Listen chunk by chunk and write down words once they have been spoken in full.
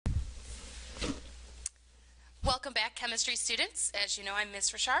welcome back, chemistry students. As you know, I'm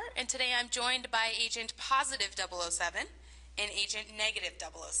Ms. Richard, and today I'm joined by agent positive 007 and agent negative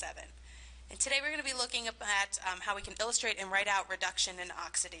 007. And today we're going to be looking at how we can illustrate and write out reduction and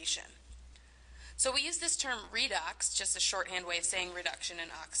oxidation. So we use this term redox, just a shorthand way of saying reduction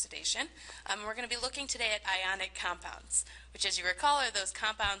and oxidation. We're going to be looking today at ionic compounds, which, as you recall, are those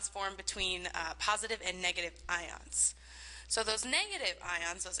compounds formed between positive and negative ions. So those negative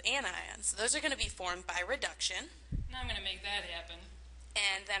ions, those anions, those are going to be formed by reduction. Now I'm going to make that happen.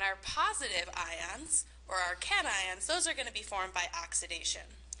 And then our positive ions, or our cations, those are going to be formed by oxidation.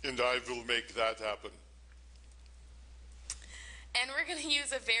 And I will make that happen. And we're going to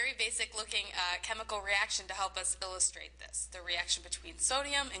use a very basic looking chemical reaction to help us illustrate this. The reaction between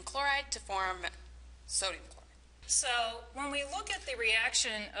sodium and chloride to form sodium chloride. So when we look at the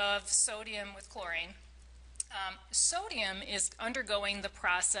reaction of sodium with chlorine, sodium is undergoing the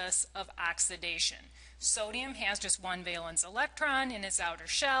process of oxidation. Sodium has just one valence electron in its outer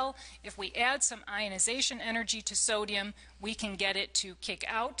shell. If we add some ionization energy to sodium, we can get it to kick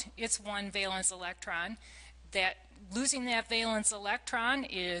out its one valence electron. Losing that valence electron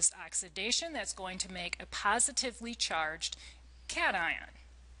is oxidation. That's going to make a positively charged cation.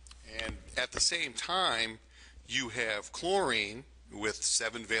 And at the same time, you have chlorine with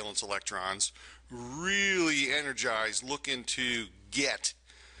 7 valence electrons, really energized, looking to get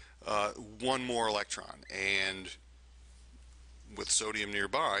one more electron. And with sodium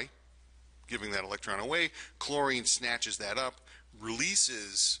nearby, giving that electron away, chlorine snatches that up,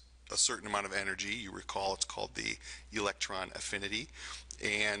 releases a certain amount of energy. You recall it's called the electron affinity.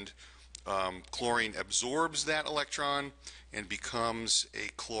 And chlorine absorbs that electron and becomes a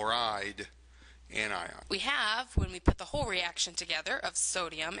chloride anion. We have, when we put the whole reaction together of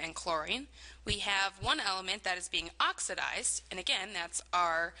sodium and chlorine, we have one element that is being oxidized, and again, that's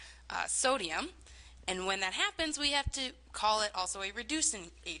our sodium. And when that happens, we have to call it also a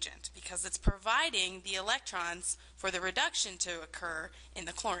reducing agent because it's providing the electrons for the reduction to occur in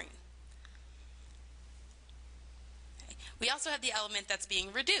the chlorine. We also have the element that's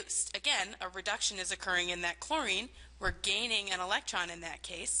being reduced. Again, a reduction is occurring in that chlorine. We're gaining an electron in that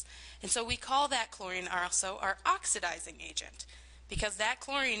case. And so we call that chlorine also our oxidizing agent because that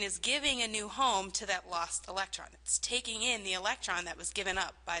chlorine is giving a new home to that lost electron. It's taking in the electron that was given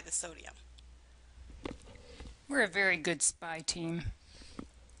up by the sodium. We're a very good spy team.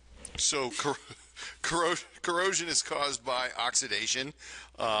 So corrosion is caused by oxidation.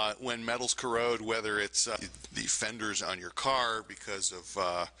 When metals corrode, whether it's the fenders on your car because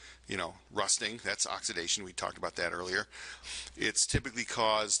of rusting, that's oxidation. We talked about that earlier. It's typically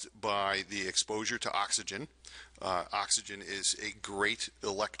caused by the exposure to oxygen. Oxygen is a great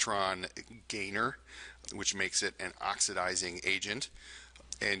electron gainer, which makes it an oxidizing agent.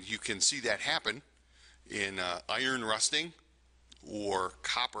 And you can see that happen in iron rusting or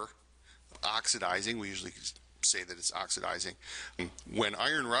copper oxidizing. We usually say that it's oxidizing. When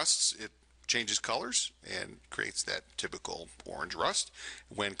iron rusts, it changes colors and creates that typical orange rust.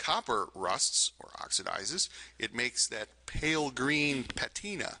 When copper rusts or oxidizes, it makes that pale green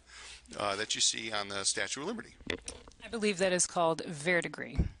patina that you see on the Statue of Liberty. I believe that is called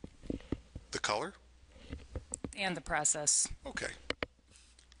verdigris. The color? And the process. Okay.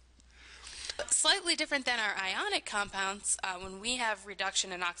 Slightly different than our ionic compounds, when we have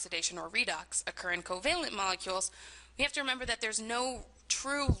reduction and oxidation or redox occur in covalent molecules, we have to remember that there's no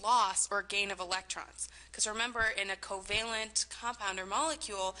true loss or gain of electrons. Because remember, in a covalent compound or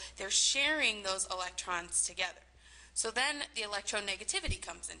molecule, they're sharing those electrons together. So then the electronegativity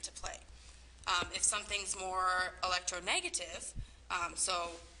comes into play. If something's more electronegative, so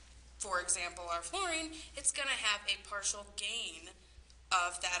for example our fluorine, it's going to have a partial gain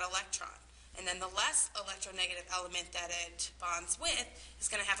of that electron. And then the less electronegative element that it bonds with is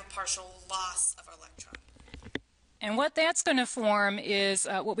going to have a partial loss of electron. And what that's going to form is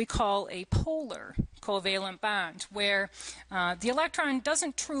what we call a polar covalent bond, where the electron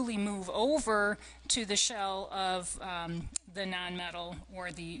doesn't truly move over to the shell of the nonmetal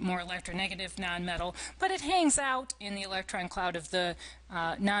or the more electronegative nonmetal, but it hangs out in the electron cloud of the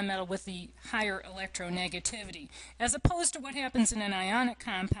nonmetal with the higher electronegativity, as opposed to what happens in an ionic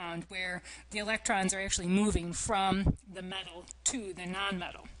compound where the electrons are actually moving from the metal to the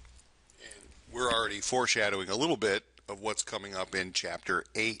nonmetal. And we're already foreshadowing a little bit of what's coming up in Chapter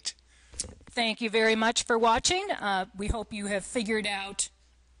 8. Thank you very much for watching. We hope you have figured out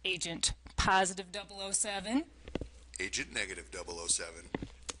agent positive 007, agent negative 007,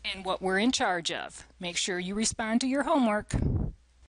 and what we're in charge of. Make sure you respond to your homework.